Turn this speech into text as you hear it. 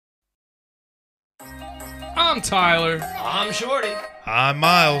I'm Tyler. I'm Shorty. I'm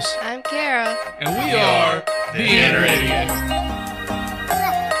Miles. I'm Kara. And we are the Inner Idiot.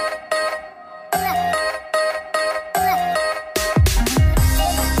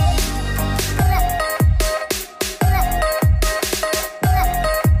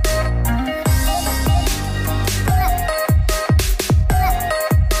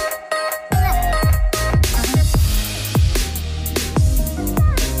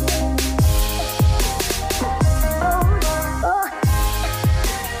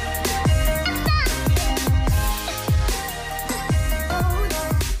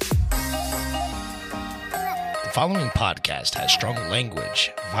 The following podcast has strong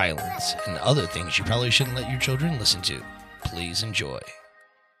language, violence, and other things you probably shouldn't let your children listen to. Please enjoy.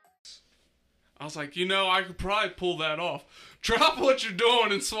 I was like, I could probably pull that off. Drop what you're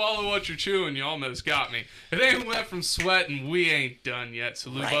doing and swallow what you're chewing. You almost got me. It ain't wet from sweating. We ain't done yet.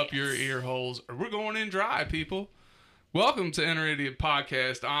 So lube up your ear holes or we're going in dry, people. Welcome to Inner Idiot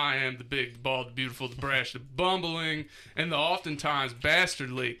Podcast. I am the big, the bald, the beautiful, the brash, the bumbling, and the oftentimes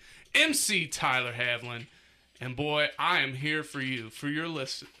bastardly MC Tyler Havlin. And boy, I am here for you, for you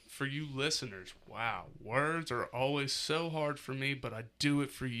listeners. Wow, words are always so hard for me, but I do it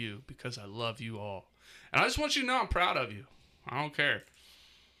for you because I love you all. And I just want you to know I'm proud of you. I don't care.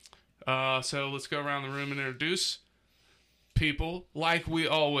 So let's go around the room and introduce people like we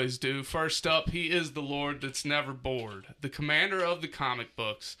always do. First up, he is the Lord that's never bored, the commander of the comic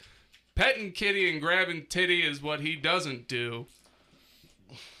books. Petting kitty and grabbing titty is what he doesn't do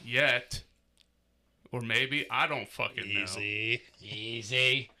yet. Or maybe, I don't fucking know.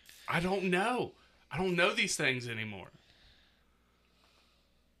 Easy. I don't know. I don't know these things anymore.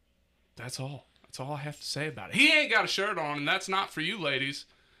 That's all. That's all I have to say about it. He ain't got a shirt on, and that's not for you, ladies.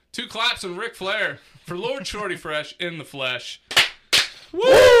 2 claps and Ric Flair for Lord Shorty Fresh in the flesh.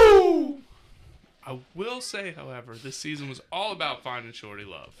 Woo! I will say, however, this season was all about finding Shorty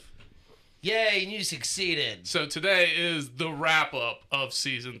love. Yay, and you succeeded. So today is the wrap-up of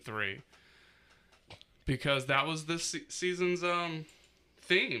Season 3. Because that was this season's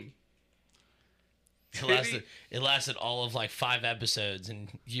theme. It lasted all of like 5 episodes, and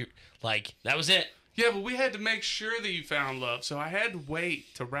that was it. Yeah, but we had to make sure that you found love, so I had to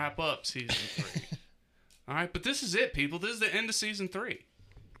wait to wrap up Season 3. All right, but this is it, people. This is the end of Season 3.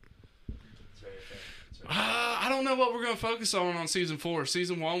 I don't know what we're going to focus on Season 4.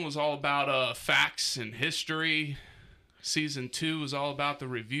 Season 1 was all about facts and history. Season 2 was all about the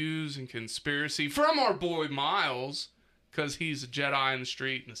reviews and conspiracy from our boy Miles, because he's a Jedi in the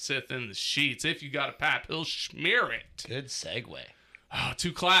street and a Sith in the sheets. If you got a pap, he'll smear it. Good segue.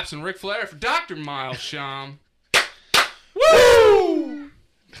 2 claps and Ric Flair for Dr. Miles Sham. Woo!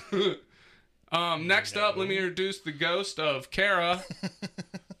 Next up, let me introduce the ghost of Kara.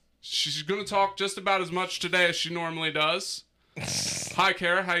 She's going to talk just about as much today as she normally does. Hi,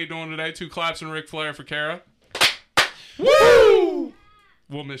 Kara. How you doing today? 2 claps and Ric Flair for Kara. Woo!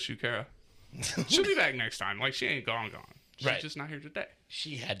 We'll miss you, Kara. She'll be back next time. Like, she ain't gone. She's just not here today.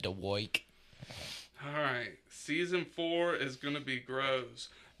 She had to work. All right. Season 4 is going to be gross.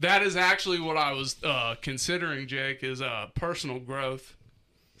 That is actually what I was considering, Jake, is personal growth,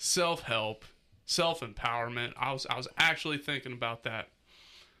 self-help, self-empowerment. I was actually thinking about that.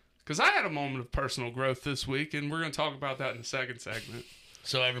 Because I had a moment of personal growth this week, and we're going to talk about that in the second segment.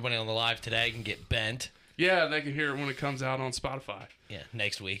 So everybody on the live today can get bent. Yeah, they can hear it when it comes out on Spotify. Yeah,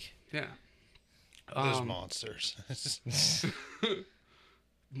 next week. Yeah. Those monsters.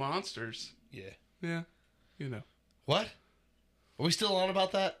 Monsters? Yeah. Yeah. What? Are we still on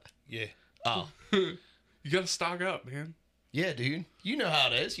about that? Yeah. Oh. You got to stock up, man. Yeah, dude. You know how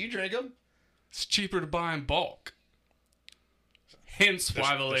it is. You drink them. It's cheaper to buy in bulk. Hence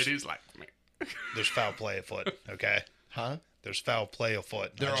why the ladies like me. There's foul play afoot, okay? Huh? There's foul play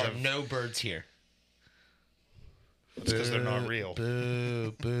afoot. There are no birds here. It's because they're not real.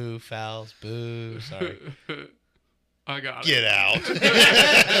 Boo, boo, fouls, boo. Sorry. I got it. Get out.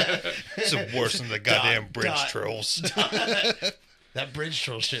 It's worse than the goddamn bridge trolls. That bridge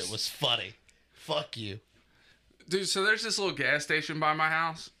troll shit was funny. Fuck you. Dude, so there's this little gas station by my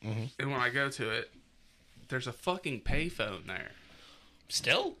house, and when I go to it, there's a fucking payphone there.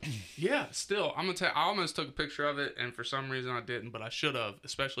 Still? Yeah, still. I'm gonna tell you, I almost took a picture of it, and for some reason I didn't, but I should have,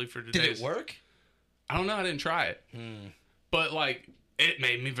 especially for today's. Did it work? I don't know. I didn't try it. But, like, it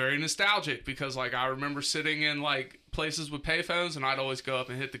made me very nostalgic because, like, I remember sitting in, like, places with payphones, and I'd always go up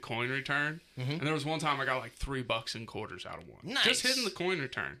and hit the coin return. And there was one time I got, like, $3 in quarters out of one. Nice. Just hitting the coin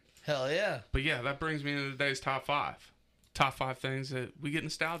return. Hell yeah. But, yeah, that brings me into today's top 5. Top 5 things that we get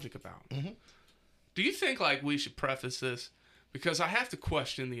nostalgic about. Do you think, like, we should preface this because I have to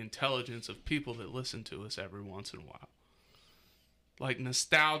question the intelligence of people that listen to us every once in a while. Like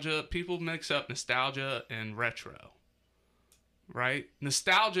nostalgia, people mix up nostalgia and retro, right?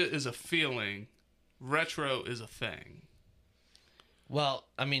 Nostalgia is a feeling, retro is a thing. Well,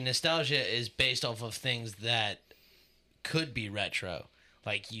 I mean, nostalgia is based off of things that could be retro.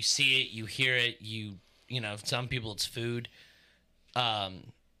 Like you see it, you hear it, you know, some people it's food.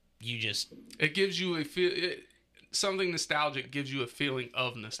 You just It gives you a something nostalgic gives you a feeling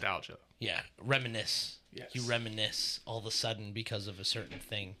of nostalgia. reminisce. Yes. You reminisce all of a sudden because of a certain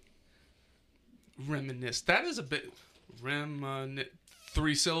thing. Reminisce. That is a bit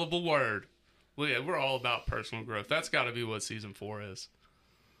 3-syllable word. Well, yeah, we're all about personal growth. That's got to be what season 4 is.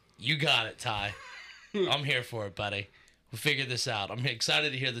 You got it, Ty. I'm here for it, buddy. We'll figure this out. I'm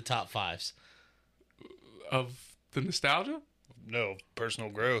excited to hear the top 5s. Of the nostalgia? No, personal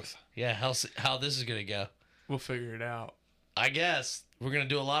growth. Yeah, how this is going to go. We'll figure it out. I guess we're going to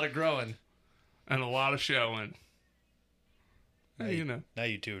do a lot of growing. And a lot of showing. Hey, you know. Now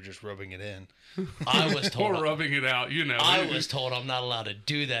you two are just rubbing it in. I was told Or rubbing it out, you know. I was told I'm not allowed to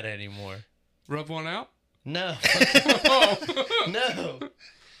do that anymore. Rub one out? No. Oh. No.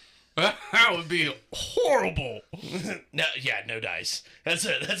 That would be horrible. No, yeah, no dice. That's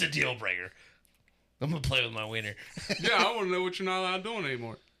a deal breaker. I'm gonna play with my wiener. Yeah, I want to know what you're not allowed doing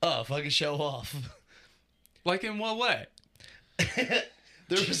anymore. Oh, fucking show off. Like in what way?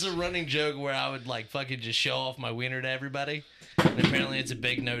 There was a running joke where I would like fucking just show off my wiener to everybody, and apparently it's a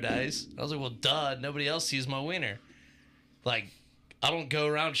big no dice. I was like, well, duh, nobody else sees my wiener. Like, I don't go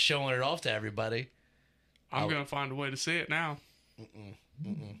around showing it off to everybody. I'm going to find a way to see it now.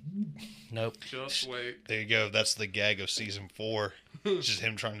 Nope. Just wait. There you go. That's the gag of season 4. It's just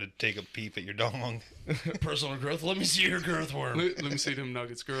him trying to take a peep at your dong. Personal growth. Let me see your growth worm. Let me see them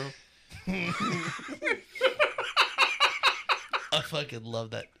nuggets, girl. I fucking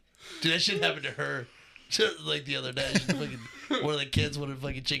love that. Dude, that shit happened to her. Like the other day, she fucking, one of the kids wanted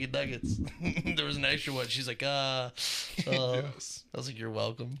fucking chicken nuggets. There was an extra one. She's like, Yes. I was like, you're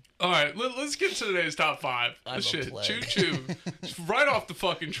welcome. All right, let's get to today's top 5. I'm a Shit, pleb. choo-choo. It's right off the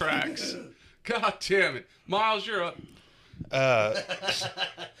fucking tracks. God damn it. Miles, you're up.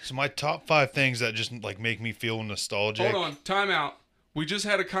 So my top 5 things that just like make me feel nostalgic. Hold on, time out. We just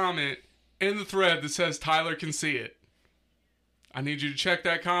had a comment in the thread that says Tyler can see it. I need you to check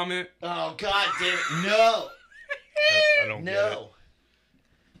that comment. Oh, God damn it. No. I don't get it.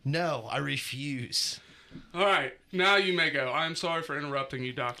 No, I refuse. All right, now you may go. I'm sorry for interrupting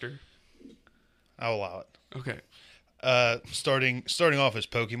you, Doctor. I'll allow it. Okay. Starting off as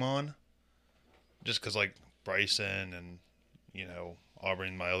Pokemon, just because like Bryson and Aubrey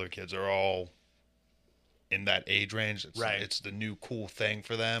and my other kids are all in that age range. It's the new cool thing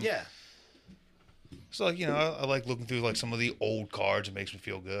for them. Yeah. So like I like looking through like some of the old cards. It makes me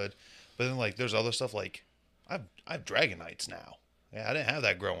feel good. But then like there's other stuff like I have Dragonites now. Yeah, I didn't have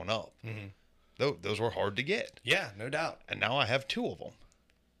that growing up. Mm-hmm. Those were hard to get. Yeah, no doubt. And now I have 2 of them.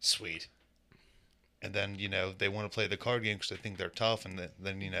 Sweet. And then they want to play the card game because they think they're tough, and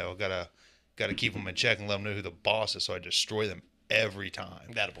then gotta keep them in check and let them know who the boss is. So I destroy them every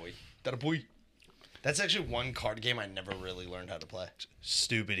time. That a boy. That's actually one card game I never really learned how to play.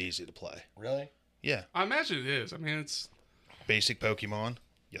 Stupid easy to play. Really? Yeah. I imagine it is. I mean, it's Basic Pokemon.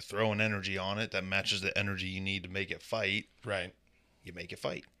 You throw an energy on it that matches the energy you need to make it fight. Right. You make it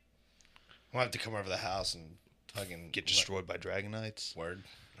fight. I'll have to come over to the house and fucking Get destroyed by Dragonites. Word.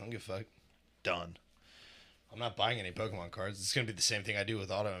 I don't give a fuck. Done. I'm not buying any Pokemon cards. It's gonna be the same thing I do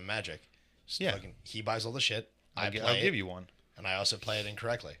with Auto and Magic. Just Yeah. fucking, he buys all the shit. I'll play give it, you one. and I also play it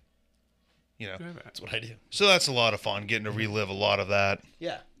incorrectly. That's what I do. So that's a lot of fun, getting to relive a lot of that.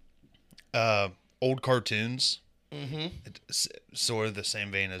 Yeah. Old cartoons. Mm-hmm. It's sort of the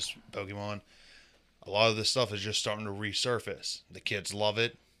same vein as Pokemon. A lot of this stuff is just starting to resurface. The kids love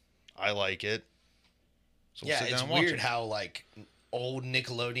it. I like it. So we'll sit down it's and watch weird it. how like old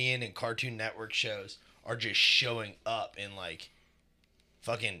Nickelodeon and Cartoon Network shows are just showing up in like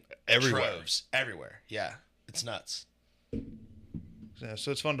fucking Everywhere. troves everywhere. Yeah, it's nuts. Yeah,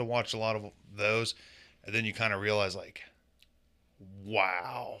 so it's fun to watch a lot of those, and then you kind of realize like,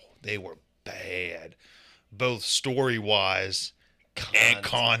 wow, they were bad, both story wise and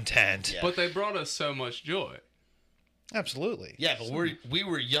content. Yeah. but they brought us so much joy. Absolutely. Yeah, but we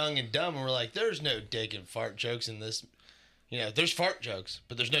were young and dumb, and we're like, there's no dick and fart jokes in this. There's fart jokes,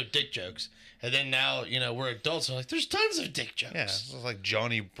 but there's no dick jokes. And then now, we're adults, and we're like, there's tons of dick jokes. Yeah, it's like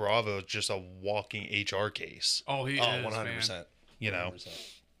Johnny Bravo is just a walking HR case. Oh, he is, 100%. man. 100%.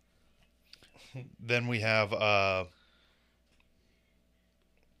 Then we have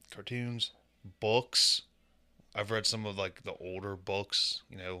cartoons, books. I've read some of like the older books,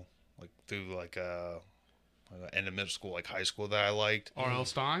 you know, like through like end of middle school, like high school that I liked. R.L.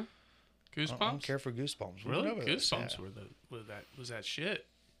 Stein, Goosebumps. I don't care for Goosebumps. We Really, went over this, Goosebumps yeah. was that shit.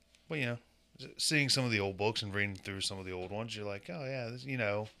 Well, you know, seeing some of the old books and reading through some of the old ones, you're like, oh yeah, this, you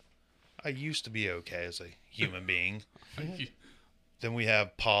know, I used to be okay as a human being. Then we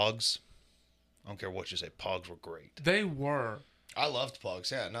have Pogs. I don't care what you say. Pogs were great. They were. I loved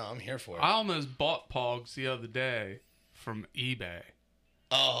Pogs. Yeah, no, I'm here for it. I almost bought Pogs the other day from eBay.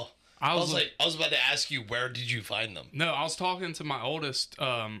 Oh, I was about to ask you, where did you find them? No, I was talking to my oldest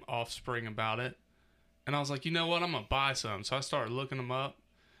offspring about it, and I was like, you know what, I'm gonna buy some. So I started looking them up.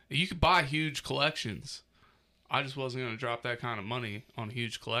 You could buy huge collections. I just wasn't gonna drop that kind of money on a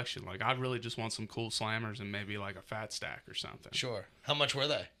huge collection. Like, I really just want some cool slammers and maybe like a fat stack or something. Sure. How much were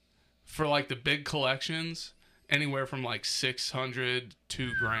they? For like the big collections, anywhere from like 600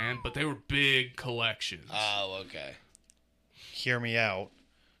 to $2,000, but they were big collections. Oh, okay. Hear me out.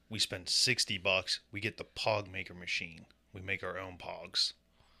 We spend $60. We get the Pog maker machine. We make our own Pogs.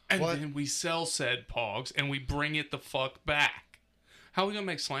 And then we sell said Pogs and we bring it the fuck back. How are we gonna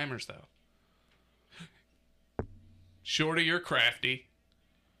make slammers though? Shorty, you're crafty.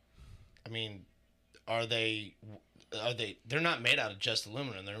 I mean, are they? They're not made out of just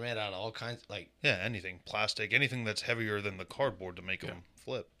aluminum. They're made out of all kinds. Like, Yeah, anything. Plastic. Anything that's heavier than the cardboard to make them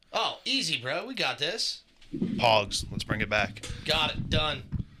flip. oh, easy, bro. We got this. Pogs. Let's bring it back. Got it. Done.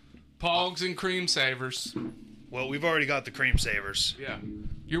 Pogs and cream savers. Well, we've already got the cream savers. Yeah.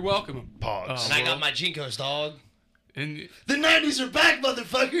 You're welcome. Pogs. And I got my Jinkos, dog. And The 90s are back,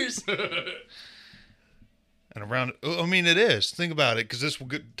 motherfuckers. And around, I mean, it is. Think about it, because this will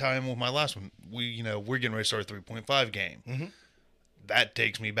get time with my last one. We're getting ready to start a 3.5 game. Mm-hmm. That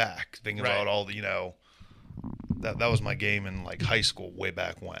takes me back, thinking Right. about all the, that was my game in like high school way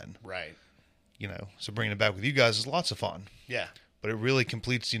back when. Right. So bringing it back with you guys is lots of fun. Yeah. But it really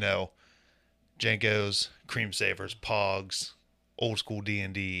completes, Jankos, cream savers, Pogs, old school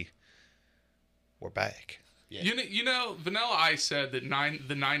D&D. We're back. Yeah. Vanilla Ice said that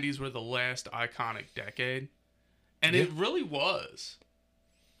the 90s were the last iconic decade. And it really was.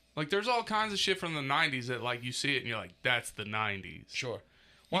 Like, there's all kinds of shit from the 90s that, like, you see it and you're like, that's the 90s. Sure.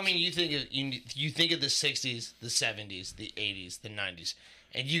 Well, I mean, you think of the 60s, the 70s, the 80s, the 90s,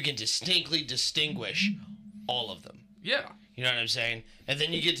 and you can distinctly distinguish all of them. Yeah. You know what I'm saying? And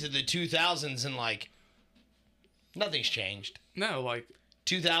then you get to the 2000s and, like, nothing's changed. No, like...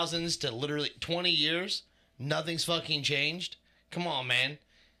 2000s to literally 20 years, nothing's fucking changed. Come on, man.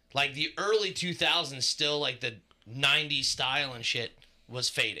 Like, the early 2000s still, like, the 90s style and shit was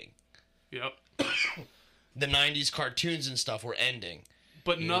fading. Yep. The 90s cartoons and stuff were ending.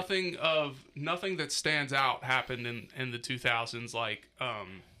 But nothing that stands out happened in the 2000s, like,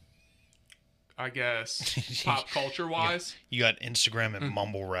 I guess, pop culture wise. You got Instagram and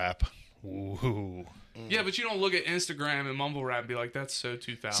mumble rap. Ooh. Yeah, but you don't look at Instagram and mumble rap and be like, that's so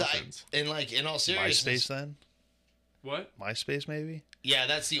 2000s. So in all seriousness, MySpace then? What? MySpace maybe? Yeah,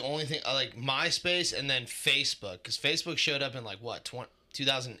 that's the only thing. I like MySpace and then Facebook, because Facebook showed up in like what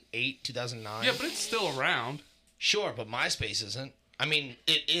 2008, 2009. Yeah, but it's still around. Sure, but MySpace isn't. I mean,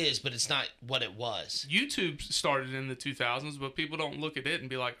 it is, but it's not what it was. YouTube started in the 2000s, but people don't look at it and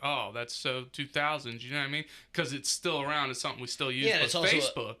be like, oh, that's so 2000s. You know what I mean? Because it's still around. It's something we still use. Yeah, but it's also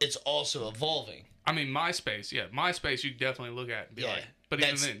Facebook. It's also evolving. I mean, MySpace. Yeah, MySpace you definitely look at and be like, but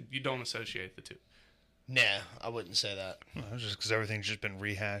even then, you don't associate the two. Nah, I wouldn't say that. Well, it's just because everything's just been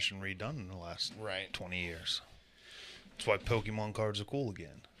rehashed and redone in the last 20 years. That's why Pokemon cards are cool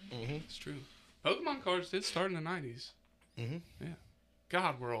again. Mm-hmm. It's true. Pokemon cards did start in the 90s. Mm-hmm. Yeah.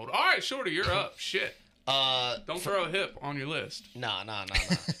 God, we're old. All right, Shorty, you're up. Shit. Don't throw a hip on your list. Nah.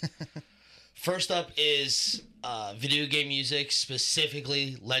 First up is video game music,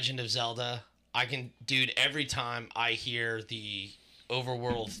 specifically Legend of Zelda. Dude, every time I hear the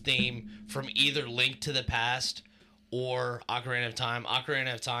overworld theme from either Link to the Past or Ocarina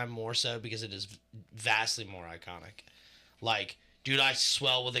of Time more so because it is vastly more iconic. Like, dude, I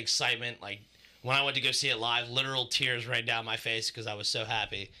swell with excitement. Like, when I went to go see it live, literal tears ran down my face because I was so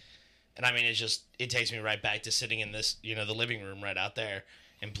happy. And I mean, it takes me right back to sitting in this, the living room right out there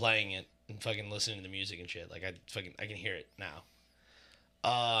and playing it and fucking listening to the music and shit. Like, I can hear it now.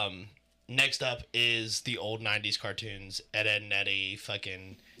 Next up is the old 90s cartoons, Ed, Edd and Eddy,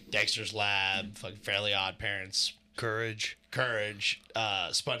 fucking Dexter's Lab, fucking Fairly Odd Parents. Courage,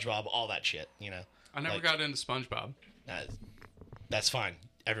 SpongeBob, all that shit, I never got into SpongeBob. That's fine.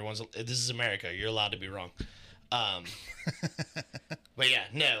 This is America. You're allowed to be wrong. But yeah,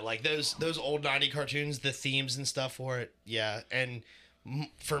 no, like those old 90 cartoons, the themes and stuff for it. Yeah. And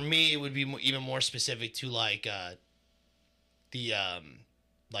For me, it would be even more specific to like the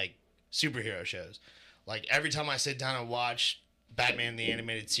like superhero shows. Like every time I sit down and watch Batman the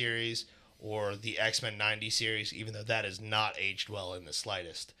Animated Series or the X-Men 90 series, even though that has not aged well in the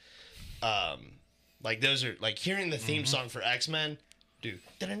slightest. Like those are like hearing the theme song for X-Men, dude.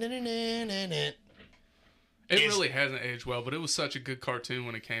 It really hasn't aged well, but it was such a good cartoon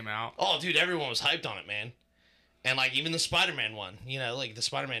when it came out. Oh, dude, everyone was hyped on it, man. And like even the Spider-Man one, you know, like the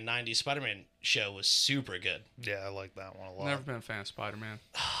Spider-Man 90s Spider-Man show was super good. Yeah, I like that one a lot. Never been a fan of Spider-Man.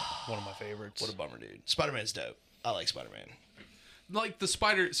 One of my favorites. What a bummer, dude. Spider-Man's dope. I like Spider-Man. Like the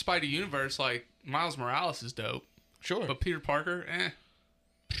Spidey universe, like Miles Morales is dope. Sure. But Peter Parker,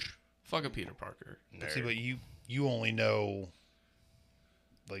 fuck a Peter Parker. See, but you only know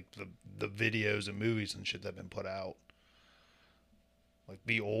like the videos and movies and shit that have been put out. Like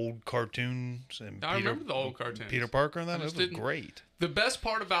the old cartoons and I remember the old cartoons. Peter Parker and that. It was great. The best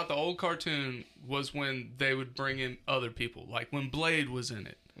part about the old cartoon was when they would bring in other people. Like when Blade was in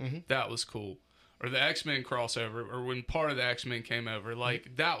it. Mm-hmm. That was cool. Or the X-Men crossover, or when part of the X-Men came over.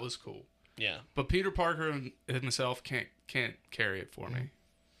 Like, that was cool. Yeah. But Peter Parker himself can't carry it for me.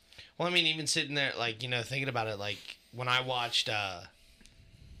 Well, I mean, even sitting there, like, you know, thinking about it, like, when I watched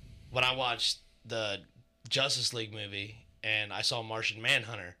the Justice League movie and I saw Martian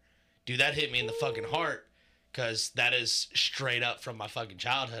Manhunter, dude, that hit me in the fucking heart because that is straight up from my fucking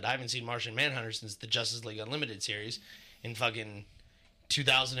childhood. I haven't seen Martian Manhunter since the Justice League Unlimited series in fucking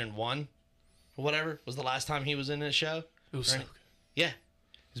 2001 or whatever was the last time he was in this show. It was so good. Yeah. It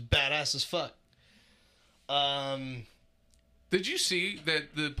was badass as fuck. Did you see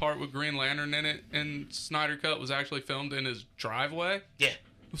that the part with Green Lantern in it in Snyder Cut was actually filmed in his driveway? Yeah.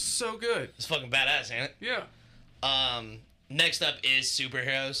 It was so good. It's fucking badass, ain't it? Yeah. Next up is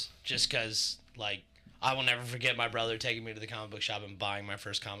superheroes, just because, like, I will never forget my brother taking me to the comic book shop and buying my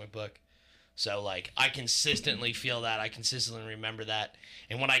first comic book. So, like, I consistently feel that. I consistently remember that.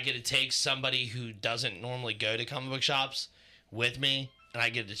 And when I get to take somebody who doesn't normally go to comic book shops with me, and I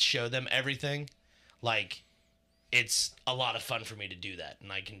get to show them everything, like, it's a lot of fun for me to do that.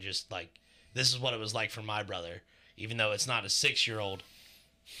 And I can just, like, this is what it was like for my brother. Even though it's not a 6-year-old,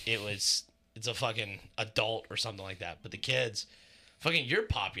 it's a fucking adult or something like that. But the kids, fucking, you're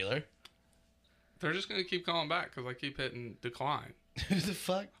popular. They're just going to keep calling back because I keep hitting decline. Who the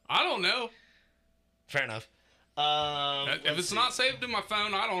fuck? I don't know. Fair enough. If it's not saved in my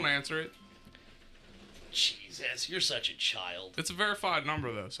phone, I don't answer it. Jesus, you're such a child. It's a verified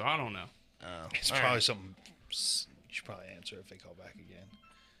number, though, so I don't know. Oh, It's probably something you should probably answer if they call back again.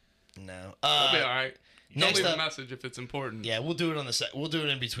 No. It'll be all right. Don't next leave up- a message if it's important. Yeah, we'll do it on the we'll do it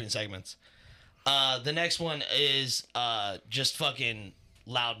in between segments. The next one is just fucking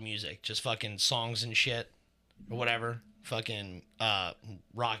loud music, just fucking songs and shit or whatever. Fucking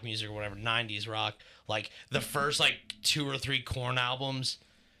rock music or whatever, 90s rock. Like the first like 2 or 3 Korn albums,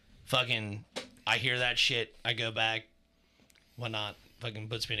 fucking I hear that shit, I go back, whatnot, fucking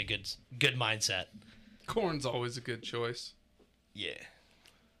puts me in a good mindset. Korn's always a good choice. Yeah.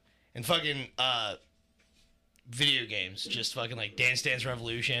 And fucking video games, just fucking like Dance Dance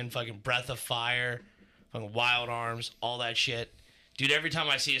Revolution, fucking Breath of Fire, fucking Wild Arms, all that shit. Dude, every time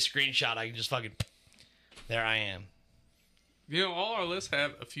I see a screenshot, I can just fucking, there I am. You know, all our lists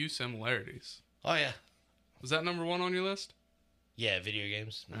have a few similarities. Oh yeah. Was that number 1 on your list? Yeah, video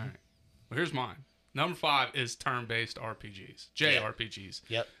games. All right. Well, here's mine. Number 5 is turn-based RPGs. JRPGs.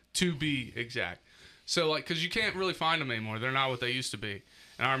 Yep. To be exact. So, like, because you can't really find them anymore. They're not what they used to be.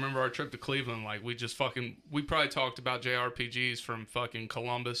 And I remember our trip to Cleveland, like, we probably talked about JRPGs from fucking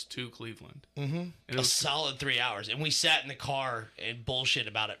Columbus to Cleveland. Mm-hmm. And it A was, solid 3 hours. And we sat in the car and bullshit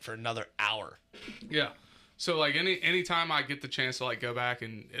about it for another hour. yeah. So, like, anytime I get the chance to, like, go back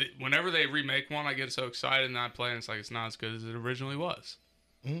and whenever they remake one, I get so excited and I play and it's like, it's not as good as it originally was.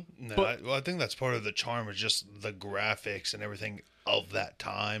 Mm-hmm. No, I think that's part of the charm is just the graphics and everything of that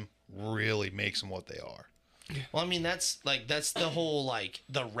time really makes them what they are. Well, I mean, that's the whole, like,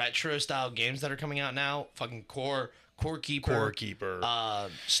 the retro style games that are coming out now. Fucking Core Keeper.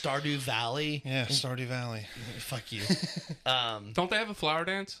 Stardew Valley. Yeah, Stardew Valley. Fuck you. Don't they have a flower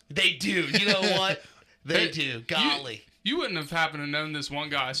dance? They do. You know what? They do. Golly. You wouldn't have happened to known this one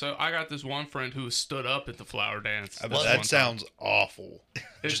guy. So I got this one friend who stood up at the flower dance. That sounds awful.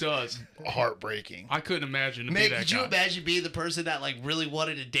 It does. Heartbreaking. I couldn't imagine to be Man, that could guy. you imagine being the person that, like, really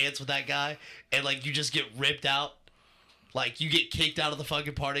wanted to dance with that guy and, like, you just get ripped out? Like, you get kicked out of the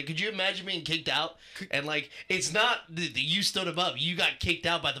fucking party. Could you imagine being kicked out? And, like, it's not that you stood above. You got kicked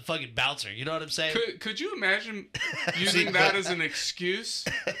out by the fucking bouncer. You know what I'm saying? Could you imagine using that as an excuse?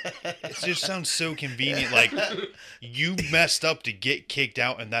 It just sounds so convenient. Like, you messed up to get kicked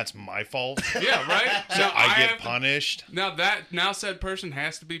out, and that's my fault. Yeah, right? So I get punished. Now said person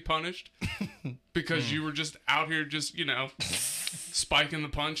has to be punished because you were just out here just, spiking the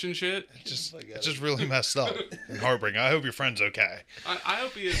punch and shit. It's just really messed up and heartbreaking. I hope your friend's okay. I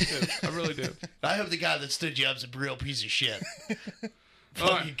hope he is too. I really do. I hope the guy that stood you up is a real piece of shit.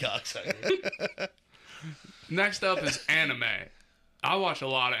 Fucking cocksucker. Next up is anime. I watch a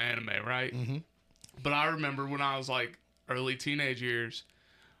lot of anime, right? Mm-hmm. But I remember when I was like early teenage years,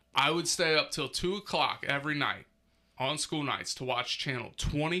 I would stay up till 2 o'clock every night on school nights to watch channel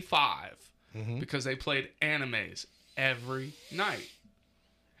 25 because they played animes every night.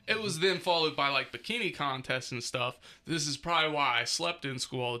 It was then followed by like bikini contests and stuff. This is probably why I slept in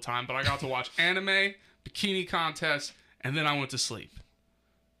school all the time, but I got to watch anime, bikini contests, and then I went to sleep.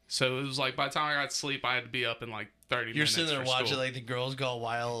 So it was like by the time I got to sleep, I had to be up in like 30 minutes. You're sitting there watching school. like the Girls Gone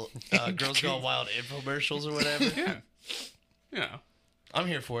Wild, Girls Gone Wild infomercials or whatever. Yeah. Yeah. I'm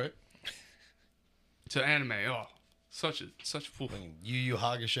here for it. To anime, such a fool. Yu Yu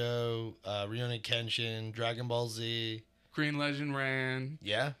Hakusho, Rurouni Kenshin, Dragon Ball Z, Green Legend ran.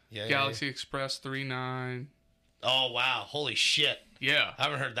 Yeah. Galaxy Express 39. Oh wow! Holy shit! Yeah. I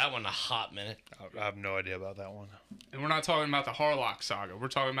haven't heard that one in a hot minute. I have no idea about that one. And we're not talking about the Harlock saga. We're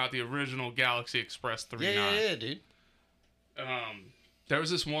talking about the original Galaxy Express 39. Yeah, dude. There was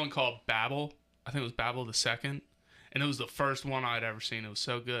this one called Babel. I think it was Babel the Second. And it was the first one I'd ever seen. It was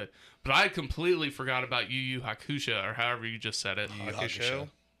so good. But I had completely forgot about Yu Yu Hakusho, or however you just said it. Yu Yu Hakusho.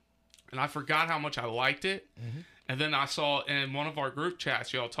 And I forgot how much I liked it. Mm-hmm. And then I saw in one of our group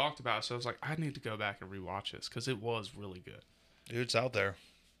chats, y'all talked about it. So I was like, I need to go back and rewatch this because it was really good. Dude, it's out there.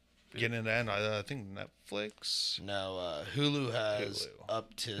 Getting into that, I think Netflix. No, Hulu has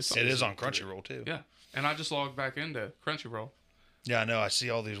up to. It is on Crunchyroll too. Yeah, and I just logged back into Crunchyroll. Yeah, I know. I see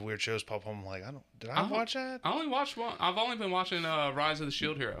all these weird shows pop up. I'm like, did I watch that? I only watched one. I've only been watching Rise of the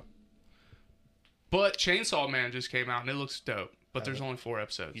Shield Hero. But Chainsaw Man just came out and it looks dope. But there's only 4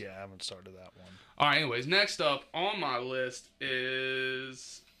 episodes. Yeah, I haven't started that one. All right. Anyways, next up on my list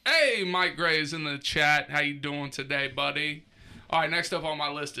is Mike Gray's in the chat. How you doing today, buddy? All right, next up on my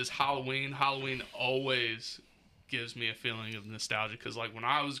list is Halloween. Halloween always gives me a feeling of nostalgia because, like, when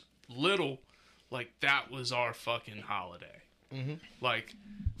I was little, like, that was our fucking holiday. Mm-hmm. Like,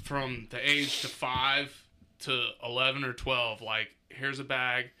 from the age to 5 to 11 or 12, like, here's a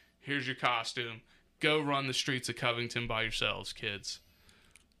bag, here's your costume. Go run the streets of Covington by yourselves, kids.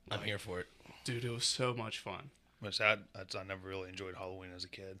 I'm here for it. Dude, it was so much fun. It's sad. I never really enjoyed Halloween as a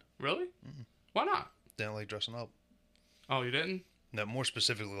kid. Really? Mm-hmm. Why not? Didn't like dressing up. Oh, you didn't? No, more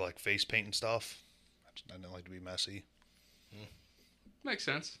specifically like face paint and stuff. I didn't like to be messy. Makes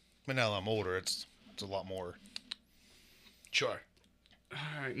sense. But now that I'm older, it's a lot more. Sure.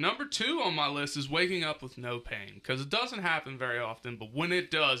 All right, number 2 on my list is waking up with no pain. Because it doesn't happen very often, but when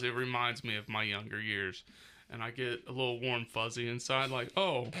it does, it reminds me of my younger years. And I get a little warm fuzzy inside, like,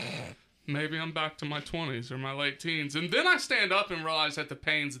 oh, maybe I'm back to my 20s or my late teens. And then I stand up and realize that the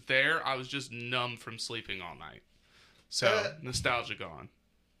pain's there. I was just numb from sleeping all night. So, nostalgia gone.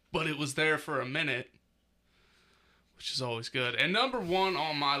 But it was there for a minute, which is always good. And number 1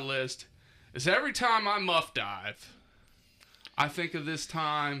 on my list is every time I muff dive, I think of this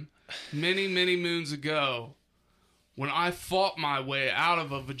time many, many moons ago when I fought my way out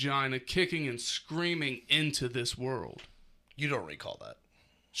of a vagina, kicking and screaming into this world. You don't recall that.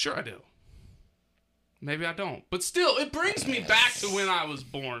 Sure I do. Maybe I don't. But still, it brings me back to when I was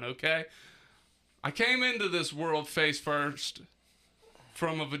born, okay? I came into this world face first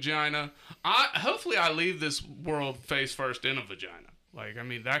from a vagina. Hopefully I leave this world face first in a vagina. Like, I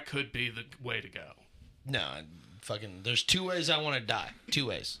mean, that could be the way to go. No, there's 2 ways I want to die. 2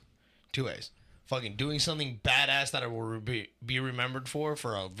 ways. 2 ways. Fucking doing something badass that I will be remembered for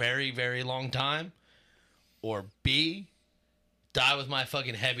a very, very long time. Or B, die with my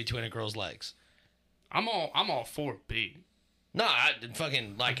fucking head between a girl's legs. I'm all for B. No, I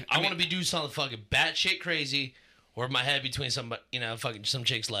want to be doing something fucking batshit crazy, or my head between some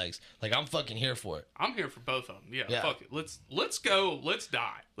chick's legs. Like, I'm fucking here for it. I'm here for both of them. Yeah. Fuck it. Let's go. Let's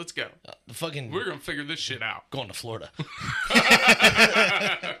die. Let's go. We're gonna figure this shit out. Going to Florida.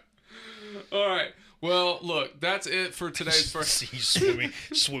 All right. Well, look, that's it for today's first.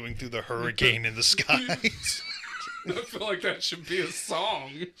 swimming through the hurricane in the skies. I feel like that should be a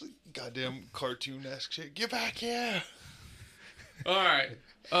song. Goddamn cartoon-esque shit. Get back here. All right.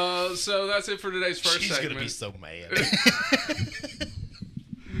 So that's it for today's first She's segment. gonna be so mad.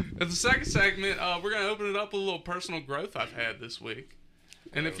 In the second segment, we're gonna open it up with a little personal growth I've had this week.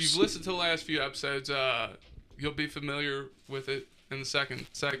 And if you've listened to the last few episodes, you'll be familiar with it in the second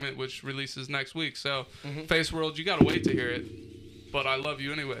segment, which releases next week. So, Face World, you gotta wait to hear it. But I love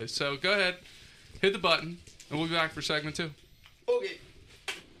you anyway. So go ahead, hit the button, and we'll be back for segment 2. Okay.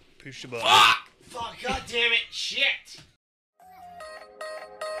 Push the button. Fuck! God damn it! Shit!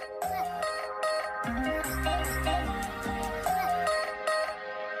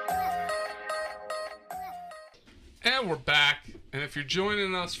 And we're back. And if you're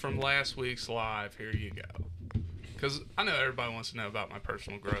joining us from last week's live, here you go. Because I know everybody wants to know about my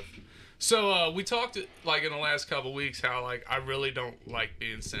personal growth. So we talked like in the last couple weeks how like I really don't like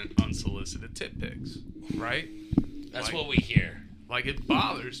being sent unsolicited tit pics, right? That's like, what we hear. Like it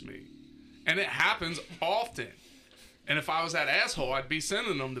bothers me, and it happens often. And if I was that asshole, I'd be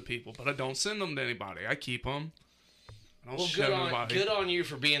sending them to people, but I don't send them to anybody. I keep them. I don't show nobody. Good on you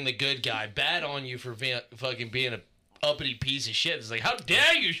for being the good guy. Bad on you for fucking being a uppity piece of shit. It's like, how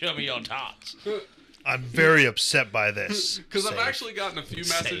dare you show me your tots? I'm very upset by this. Because I've actually gotten a few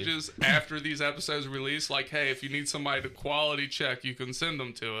messages after these episodes release, like, hey, if you need somebody to quality check, you can send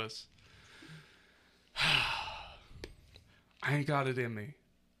them to us. I ain't got it in me.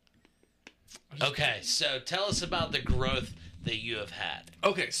 Okay, so tell us about the growth that you have had.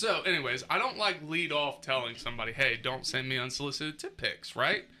 Okay, so anyways, I don't like lead off telling somebody, hey, don't send me unsolicited tit pics,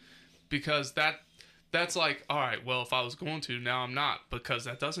 right? Because that's like, all right, well, if I was going to, now I'm not, because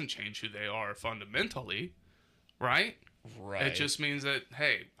that doesn't change who they are fundamentally, right? Right. It just means that,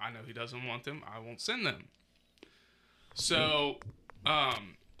 hey, I know he doesn't want them, I won't send them. So,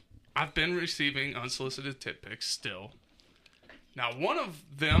 I've been receiving unsolicited tit pics still. Now, one of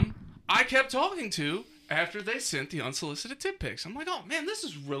them I kept talking to after they sent the unsolicited tit pics. I'm like, oh man, this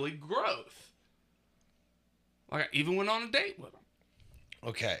is really growth. Like, I even went on a date with him.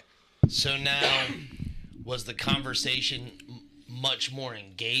 Okay. So now, was the conversation much more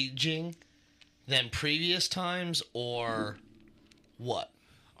engaging than previous times, or what?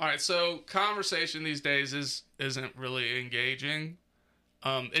 All right, so conversation these days isn't really engaging.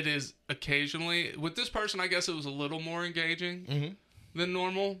 It is occasionally. With this person, I guess it was a little more engaging than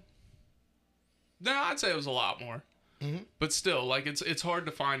normal. No, I'd say it was a lot more. But still, like, it's hard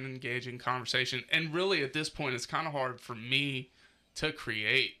to find an engaging conversation. And really, at this point, it's kind of hard for me to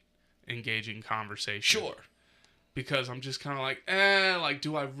create engaging conversation. Sure. Because I'm just kind of like,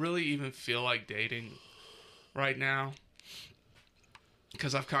 do I really even feel like dating right now?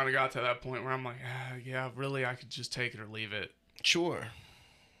 Because I've kind of got to that point where I'm like, yeah, really, I could just take it or leave it. Sure.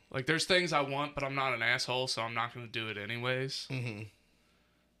 Like, there's things I want, but I'm not an asshole, so I'm not going to do it anyways.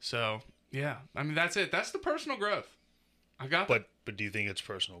 So, yeah. I mean, that's it. That's the personal growth. I got But do you think it's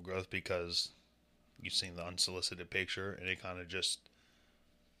personal growth because you've seen the unsolicited picture and it kind of just...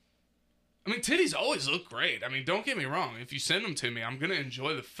 I mean, titties always look great. I mean, don't get me wrong. If you send them to me, I'm going to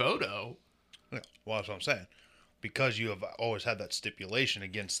enjoy the photo. Yeah, well, that's what I'm saying. Because you have always had that stipulation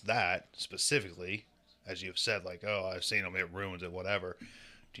against that specifically, as you've said, like, oh, I've seen them, it ruins it, whatever.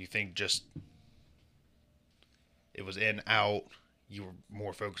 Do you think just it was in, out, you were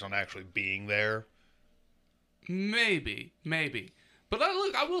more focused on actually being there? Maybe. But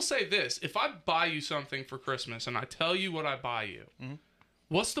I will say this. If I buy you something for Christmas and I tell you what I buy you,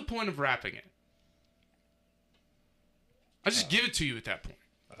 what's the point of wrapping it? I just give it to you at that point.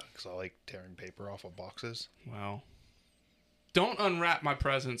 Because I like tearing paper off of boxes. Well, don't unwrap my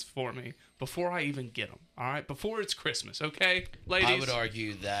presents for me before I even get them, all right? Before it's Christmas, okay, ladies? I would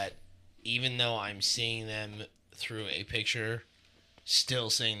argue that even though I'm seeing them through a picture, still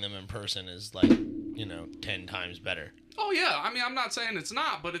seeing them in person is like, 10 times better. Oh, yeah. I mean, I'm not saying it's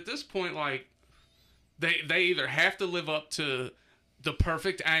not, but at this point, like, they either have to live up to the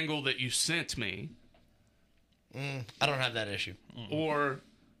perfect angle that you sent me. I don't have that issue. Or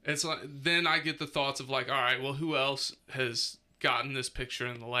it's like, then I get the thoughts of like, all right, well, who else has gotten this picture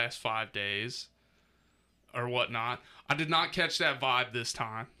in the last 5 days or whatnot? I did not catch that vibe this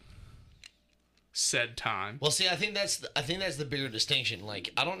time. Said time. Well, see, I think that's the bigger distinction. Like,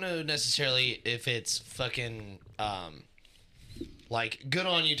 I don't know necessarily if it's fucking like, good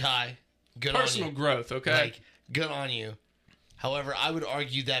on you, Ty. Good Personal on you. growth, okay? Like, good on you. However, I would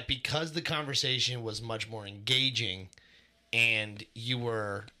argue that because the conversation was much more engaging and you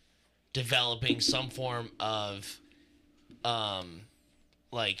were developing some form of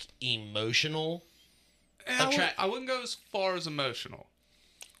like emotional I wouldn't go as far as emotional.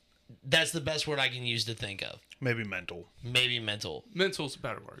 That's the best word I can use to think of. Maybe mental. Maybe mental. Mental's a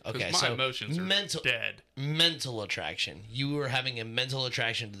better word. Okay, my so emotions are dead. Mental attraction. You were having a mental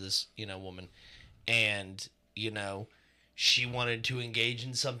attraction to this, woman, and she wanted to engage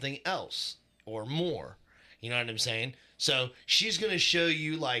in something else or more. You know what I'm saying? So she's gonna show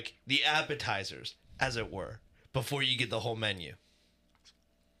you like the appetizers, as it were, before you get the whole menu.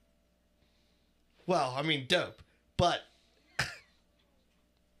 Well, I mean, dope, but.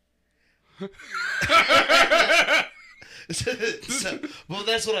 Well,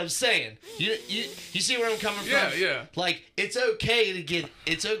 that's what I'm saying. You see where I'm coming from? Yeah. Like, it's okay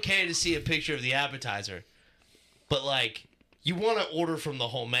to see a picture of the appetizer, but like, you want to order from the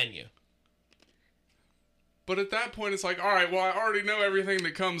whole menu. But at that point, it's like, all right, well, I already know everything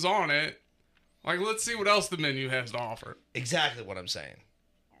that comes on it. Like, let's see what else the menu has to offer. Exactly what I'm saying.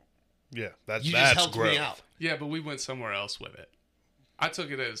 Yeah, You that's just helped growth. me out. Yeah, but we went somewhere else with it. I took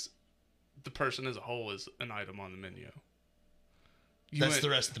it as the person as a whole is an item on the menu. That's the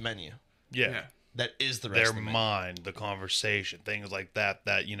rest of the menu. Yeah. That is the rest Their of the menu. mind, the conversation, things like that,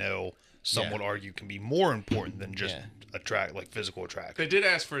 some would argue can be more important than just physical attraction. They did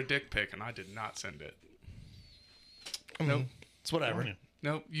ask for a dick pic, and I did not send it. Nope. It's whatever.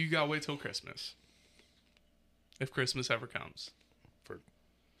 Nope. You gotta wait till Christmas. If Christmas ever comes. For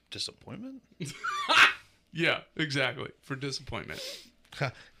disappointment? Yeah, exactly. For disappointment.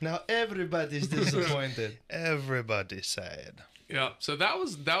 Now everybody's disappointed. Everybody's sad. Yeah. So that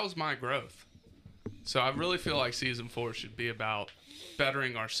was my growth. So I really feel like season 4 should be about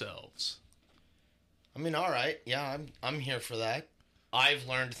bettering ourselves. I mean, all right. Yeah, I'm here for that. I've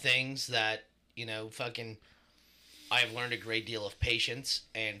learned things that, I've learned a great deal of patience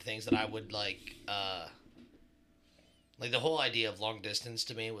and things that I would like the whole idea of long distance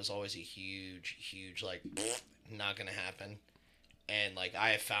to me was always a huge, like, not going to happen. And, like,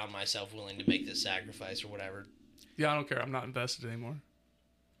 I have found myself willing to make this sacrifice or whatever. Yeah, I don't care. I'm not invested anymore.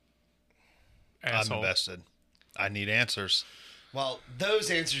 Asshole. I'm invested. I need answers. Well, those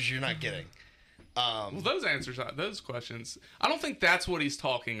answers you're not getting. Well, those questions, I don't think that's what he's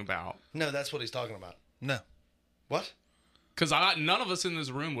talking about. No, that's what he's talking about. No. What? Because none of us in this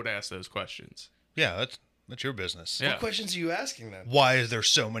room would ask those questions. Yeah, that's your business. Yeah. What questions are you asking then? Why is there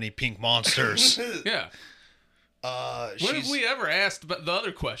so many pink monsters? Yeah. When have we ever asked the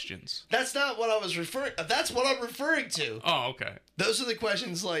other questions? That's not what I was referring. That's what I'm referring to. Oh, okay. Those are the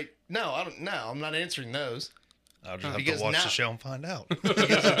questions. Like, no, I don't. No, I'm not answering those. I'll just have to watch the show and find out.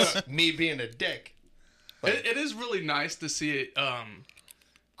 Because it's me being a dick. Like, it is really nice to see it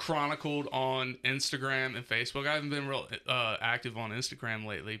chronicled on Instagram and Facebook. I haven't been real active on Instagram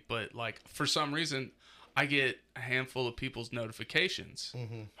lately, but like for some reason, I get a handful of people's notifications.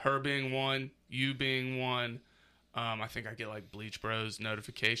 Mm-hmm. Her being one, you being one. I think I get like Bleach Bros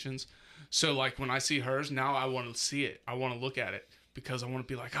notifications. So like when I see hers, now I want to see it. I want to look at it because I want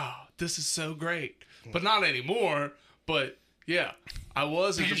to be like, oh, this is so great. But not anymore. But yeah, I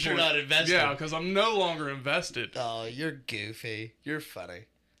was. Because you're not invested. Yeah, because I'm no longer invested. Oh, you're goofy. You're funny.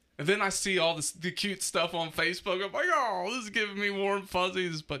 And then I see all the cute stuff on Facebook. I'm like, oh, this is giving me warm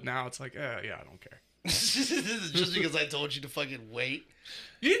fuzzies. But now it's like, yeah, I don't care. Just because I told you to fucking wait.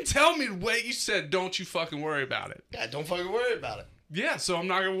 You didn't tell me to wait. You said, don't you fucking worry about it. Yeah, don't fucking worry about it. Yeah, so I'm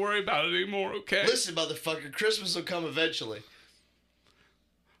not going to worry about it anymore, okay? Listen, motherfucker, Christmas will come eventually.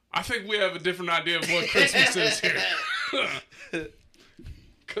 I think we have a different idea of what Christmas is here.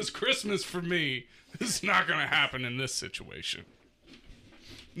 Because Christmas for me is not going to happen in this situation.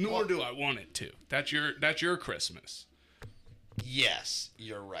 Nor do I want it to. That's your Christmas. Yes,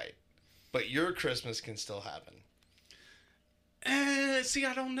 you're right. But your Christmas can still happen. See,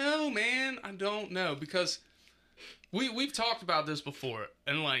 I don't know, man. I don't know. Because we've talked about this before.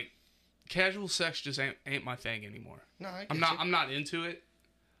 And, like, casual sex just ain't my thing anymore. No, I'm not into it.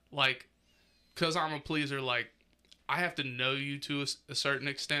 Like, because I'm a pleaser, like, I have to know you to a certain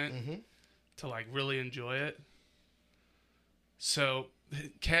extent to, like, really enjoy it. So,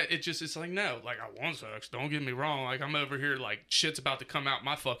 it's like, no. Like, I want sex. Don't get me wrong. Like, I'm over here, like, shit's about to come out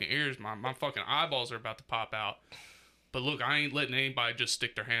my fucking ears. My fucking eyeballs are about to pop out. But look, I ain't letting anybody just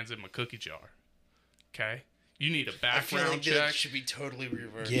stick their hands in my cookie jar. Okay? You need a background I feel like check. that should be totally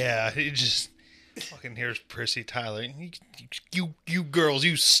reversed. Yeah, it just fucking here's Prissy Tyler. You girls,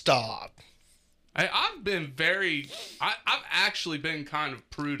 you stop. I've been I've actually been kind of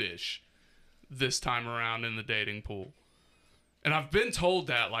prudish this time around in the dating pool. And I've been told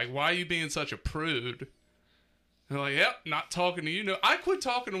that, like, why are you being such a prude? And they're like, yep, not talking to you. No, I quit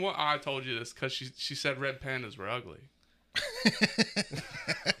talking to one. I told you this because she said red pandas were ugly.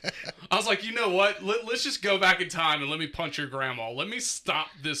 I was like, you know what? Let's just go back in time and let me punch your grandma. Let me stop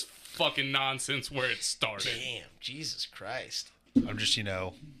this fucking nonsense where it started. Damn, Jesus Christ. I'm just,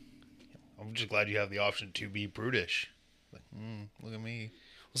 I'm just glad you have the option to be brutish. Like, look at me.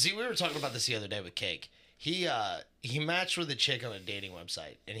 Well, see, we were talking about this the other day with Cake. He matched with a chick on a dating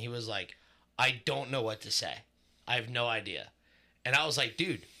website, and he was like, I don't know what to say. I have no idea. And I was like,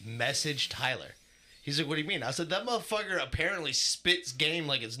 dude, message Tyler. He's like, what do you mean? I said, that motherfucker apparently spits game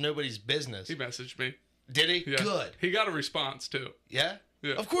like it's nobody's business. He messaged me. Did he? Yeah. Good. He got a response, too. Yeah?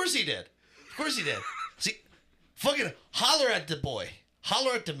 Yeah. Of course he did. Of course he did. See, fucking holler at the boy.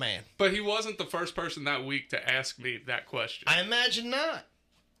 Holler at the man. But he wasn't the first person that week to ask me that question. I imagine not.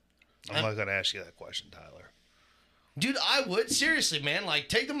 I'm not going to ask you that question, Tyler. Dude, I would. Seriously, man. Like,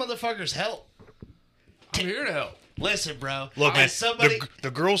 take the motherfucker's help. I'm here to help. Listen, bro. Look, man, somebody...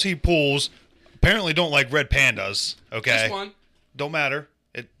 the girls he pulls apparently don't like red pandas, okay? Just one. Don't matter.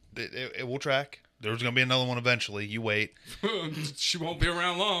 It will track. There's going to be another one eventually. You wait. She won't be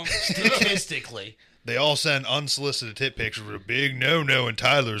around long. Statistically. They all send unsolicited tit pictures with a big no-no in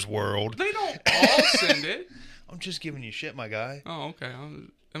Tyler's world. They don't all send it. I'm just giving you shit, my guy. Oh, okay.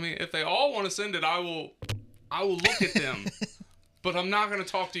 I mean, if they all want to send it, I will look at them. But I'm not going to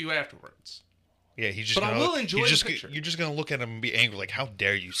talk to you afterwards. Yeah, he's just. But I will enjoy the picture. You're just gonna look at him and be angry, like, "How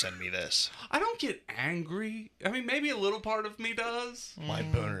dare you send me this?" I don't get angry. I mean, maybe a little part of me does. My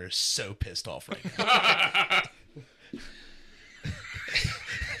boner is so pissed off right now.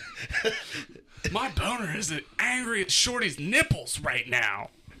 My boner is angry at Shorty's nipples right now.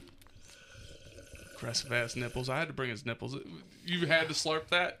 Aggressive ass nipples. I had to bring his nipples. You had to slurp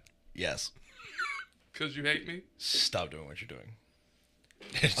that? Yes. Because you hate me? Stop doing what you're doing.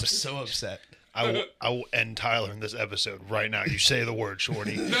 I'm so upset. I will end Tyler in this episode right now. You say the word,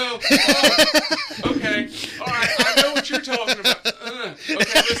 Shorty. No. Oh, okay. All right. I know what you're talking about. Okay,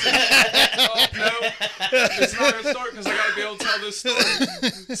 listen. Oh, no. It's not going to start because I got to be able to tell this story.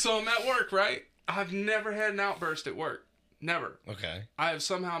 So I'm at work, right? I've never had an outburst at work. Never. Okay. I have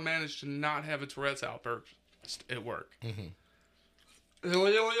somehow managed to not have a Tourette's outburst at work. Mm-hmm.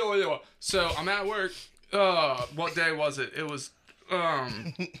 So I'm at work. What day was it? It was...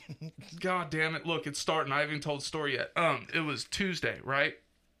 God damn it! Look, it's starting. I haven't even told the story yet. It was Tuesday, right?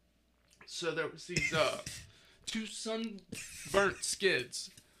 So there was these two sunburnt skids,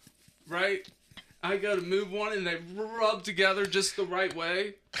 right? I go to move one, and they rub together just the right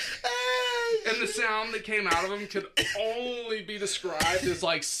way, and the sound that came out of them could only be described as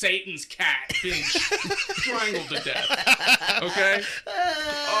like Satan's cat being strangled to death. Okay,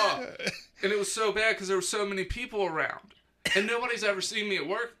 and it was so bad because there were so many people around. And nobody's ever seen me at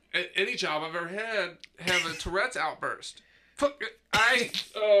work, at any job I've ever had, have a Tourette's outburst.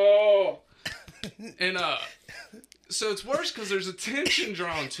 And, so it's worse because there's a tension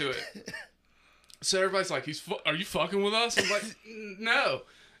drawn to it. So everybody's like, are you fucking with us? I'm like, no.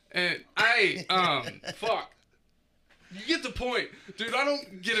 And fuck. You get the point. Dude, I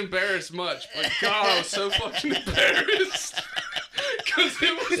don't get embarrassed much, but God, I was so fucking embarrassed. Because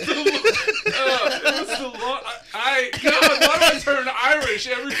it was the long, God, why do I turn Irish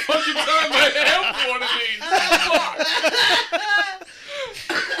every fucking time I have one of these?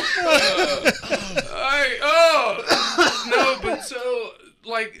 No, but so,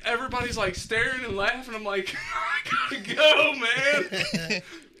 like, everybody's, like, staring and laughing. I'm like, I gotta go, man.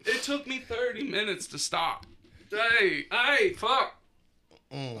 It took me 30 minutes to stop. Hey, fuck.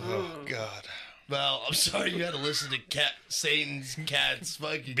 Oh, God. Well, I'm sorry you had to listen to Satan's cat's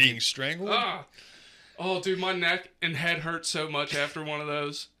fucking... Being strangled? Oh, dude, my neck and head hurt so much after one of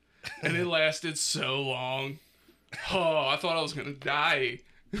those. And it lasted so long. Oh, I thought I was going to die.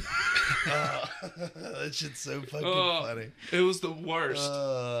 That shit's so fucking funny. It was the worst.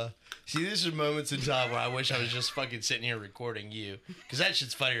 See, these are moments in time where I wish I was just fucking sitting here recording you. Because that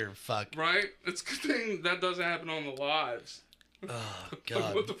shit's funnier than fuck. Right? It's a good thing that doesn't happen on the lives. Oh,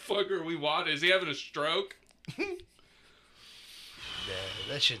 God. What the fuck are we watching? Is he having a stroke? Yeah,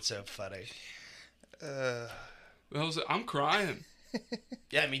 that shit's so funny. I'm crying.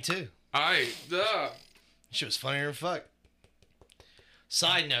 Yeah, me too. Shit was funnier than fuck.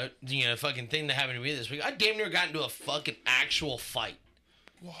 Side note, fucking thing that happened to me this week. I damn near got into a fucking actual fight.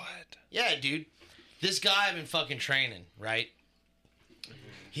 What? Yeah, dude. This guy I've been fucking training, right?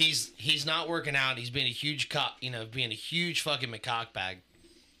 He's not working out. He's being a huge being a huge fucking macaque bag.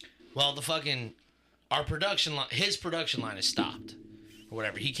 Well, his production line is stopped. Or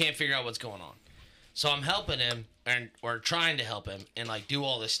whatever. He can't figure out what's going on. So I'm helping him, or trying to help him, and like do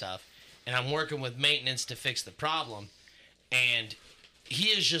all this stuff. And I'm working with maintenance to fix the problem. And he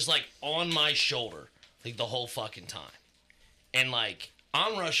is just like on my shoulder, like the whole fucking time. And like,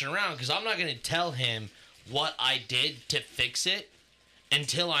 I'm rushing around because I'm not going to tell him what I did to fix it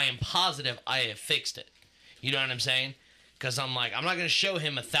until I am positive I have fixed it. You know what I'm saying? Because I'm like, I'm not going to show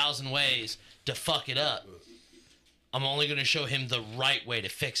him 1,000 ways to fuck it up. I'm only going to show him the right way to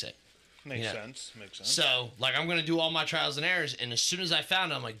fix it. Makes sense. So, like, I'm going to do all my trials and errors, and as soon as I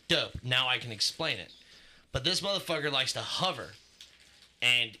found it, I'm like, dope, now I can explain it. But this motherfucker likes to hover,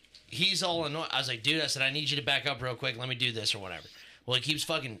 and he's all annoyed. I was like, dude, I said, I need you to back up real quick. Let me do this or whatever. Well, he keeps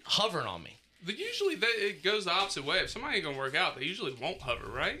fucking hovering on me. But usually it goes the opposite way. If somebody ain't going to work out, they usually won't hover,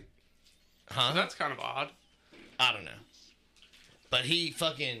 right? Huh? So that's kind of odd. I don't know. But he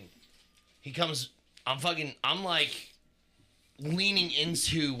comes, I'm like leaning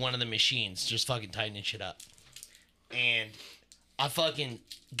into one of the machines, just fucking tightening shit up. And I fucking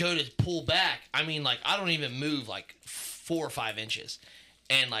go to pull back. I mean, like, I don't even move like 4 or 5 inches.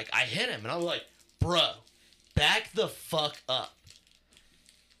 And like, I hit him and I was like, bro, back the fuck up.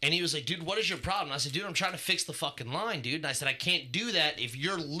 And he was like, dude, what is your problem? And I said, dude, I'm trying to fix the fucking line, dude. And I said, I can't do that if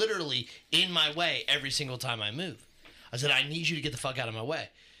you're literally in my way every single time I move. I said, I need you to get the fuck out of my way.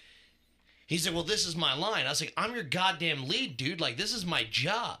 He said, well, this is my line. I was like, I'm your goddamn lead, dude. Like, this is my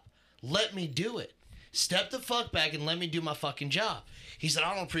job. Let me do it. Step the fuck back and let me do my fucking job. He said,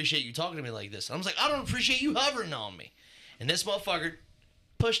 I don't appreciate you talking to me like this. I was like, I don't appreciate you hovering on me. And this motherfucker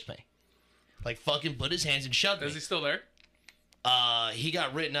pushed me. Like, fucking put his hands and shoved me. Is he still there? He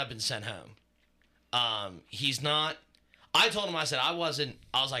got written up and sent home. He's not. I told him, I said, I was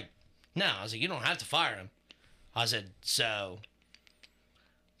like, no. I was like, you don't have to fire him. I said, so.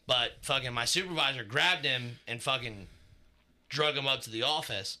 But fucking my supervisor grabbed him and fucking drug him up to the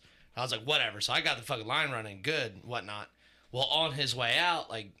office. I was like, whatever. So I got the fucking line running good and whatnot. Well, on his way out,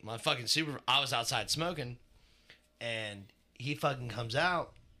 like, my fucking I was outside smoking, and he fucking comes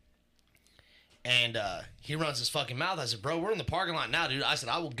out, and he runs his fucking mouth. I said, bro, we're in the parking lot now, dude. I said,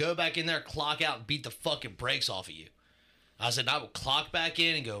 I will go back in there, clock out, and beat the fucking brakes off of you. I said, I will clock back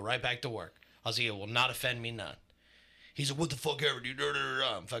in and go right back to work. I was like, it will not offend me none. He said, what the fuck ever, dude?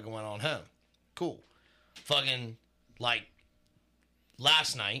 Fucking went on home. Cool. Fucking, like,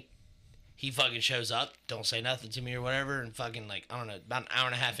 last night, he fucking shows up, don't say nothing to me or whatever, and fucking, like, I don't know, about an hour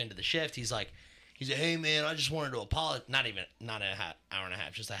and a half into the shift, he's like, hey, man, I just wanted to apologize. Not hour and a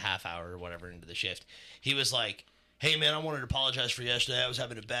half, just a half hour or whatever into the shift. He was like, hey, man, I wanted to apologize for yesterday. I was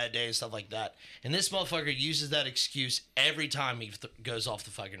having a bad day and stuff like that. And this motherfucker uses that excuse every time he goes off the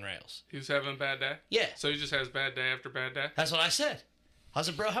fucking rails. He was having a bad day? Yeah. So he just has bad day after bad day? That's what I said. I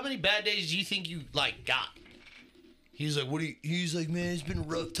said, bro, how many bad days do you think you, like, got? He's like, he's like, man, it's been a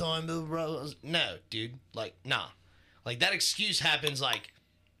rough time, bro. No, dude. Like, nah. Like, that excuse happens, like,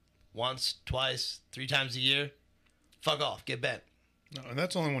 once, twice, 3 times a year. Fuck off. Get bent. No, and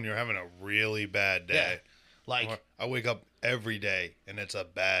that's only when you're having a really bad day. Yeah. Like, I wake up every day, and it's a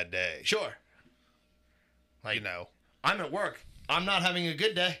bad day. Sure. Like, you know. I'm at work. I'm not having a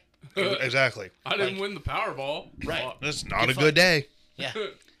good day. Exactly. I didn't win the Powerball. Right. It's not a good day. Yeah.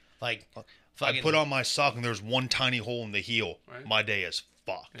 Like, I put on my sock and there's one tiny hole in the heel. Right. My day is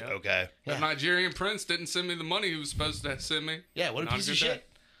fucked. Yep. Okay. The Nigerian prince didn't send me the money he was supposed to send me. Yeah, what a piece of shit.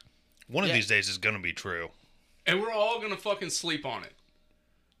 One of these days is gonna be true. And we're all gonna fucking sleep on it.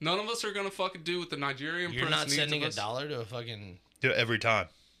 None of us are gonna fucking do what the Nigerian You're prince not needs sending of a us. dollar to a fucking... Do it every time.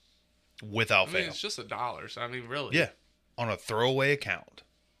 Without fail. It's just $1. So, I mean, really. Yeah. On a throwaway account.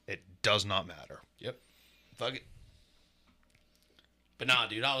 It does not matter. Yep. Fuck it. But nah,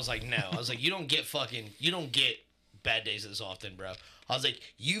 dude, I was like, no. I was like, you don't get bad days this often, bro. I was like,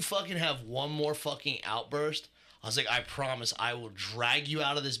 you fucking have one more fucking outburst. I was like, I promise I will drag you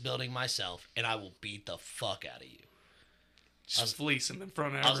out of this building myself and I will beat the fuck out of you. Just fleece him in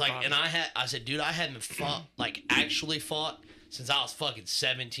front of everybody. I was like, and I said, dude, I hadn't fought, like, actually fought since I was fucking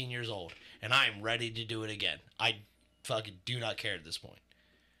 17 years old. And I am ready to do it again. I fucking do not care at this point.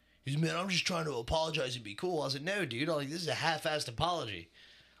 He said, man, I'm just trying to apologize and be cool. I said, no, dude. I'm like, this is a half-assed apology.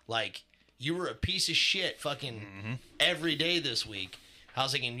 Like, you were a piece of shit fucking every day this week. I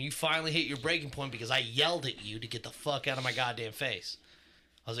was like, and you finally hit your breaking point because I yelled at you to get the fuck out of my goddamn face.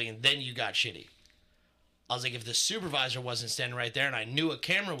 I was like, and then you got shitty. I was like, if the supervisor wasn't standing right there and I knew a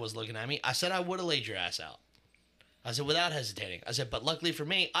camera was looking at me, I said I would have laid your ass out. I said, without hesitating. I said, but luckily for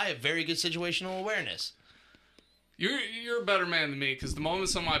me, I have very good situational awareness. You're a better man than me because the moment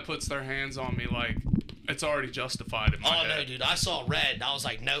somebody puts their hands on me, like, it's already justified in my head. No, dude. I saw red. I was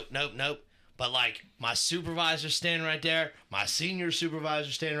like, nope. But, like, my supervisor standing right there, my senior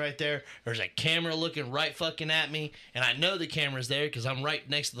supervisor standing right there, there's a camera looking right fucking at me, and I know the camera's there because I'm right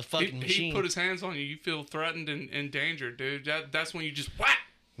next to the fucking machine. He put his hands on you. You feel threatened and endangered, dude. That's when you just whack.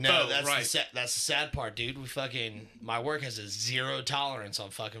 No, Oh, that's right. that's the sad part, dude. My work has a 0 tolerance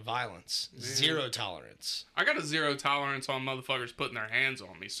on fucking violence. 0 tolerance. I got a 0 tolerance on motherfuckers putting their hands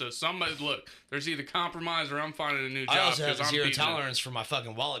on me. So somebody, look, there's either compromise or I'm finding a new job. I also have I'm 0 beating tolerance for my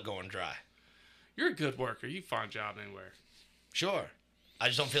fucking wallet going dry. You're a good worker. You find a job anywhere. Sure. I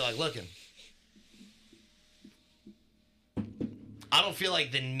just don't feel like looking. I don't feel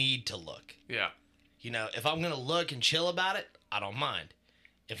like the need to look. Yeah. You know, if I'm going to look and chill about it, I don't mind.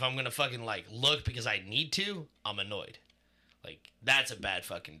 If I'm going to fucking, like, look because I need to, I'm annoyed. Like, that's a bad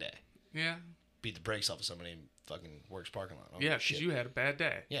fucking day. Yeah. Beat the brakes off of somebody in fucking works parking lot. Yeah, because you had a bad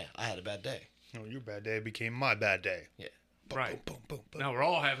day. Yeah, I had a bad day. No, your bad day became my bad day. Yeah. Boom, Right. Boom, boom, boom, boom. Now we're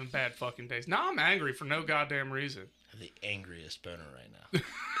all having bad fucking days. Now I'm angry for no goddamn reason. I have the angriest boner right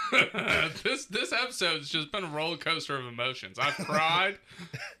now. This episode's just been a roller coaster of emotions. I've cried.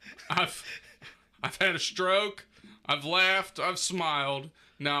 I've had a stroke. I've laughed. I've smiled.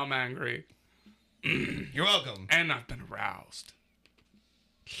 Now I'm angry. You're welcome. And I've been aroused.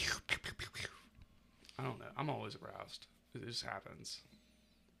 I don't know. I'm always aroused. It just happens.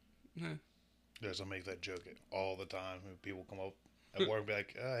 Yes, I make that joke all the time. When people come up at work and be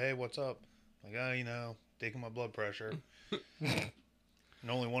like, hey, what's up? Like, you know, taking my blood pressure. And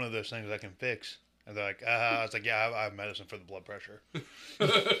only one of those things I can fix. And they're like, it's like, yeah, I have medicine for the blood pressure.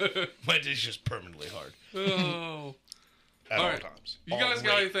 But it's just permanently hard. Oh. At All all right. times. You guys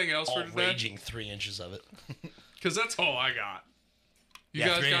got anything else for today? Raging 3 inches of it. Because that's all I got. You Yeah,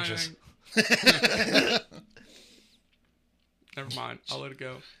 guys 3 got inches. anything? Never mind. I'll let it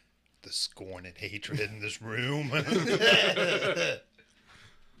go. The scorn and hatred in this room.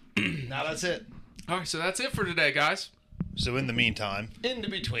 Now that's it. All right, so that's it for today, guys. So in the meantime, In the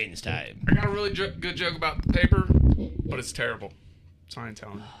betweens time. I got a really good joke about the paper, but it's terrible. So I ain't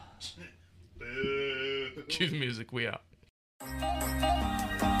telling you. Cue the music. We out.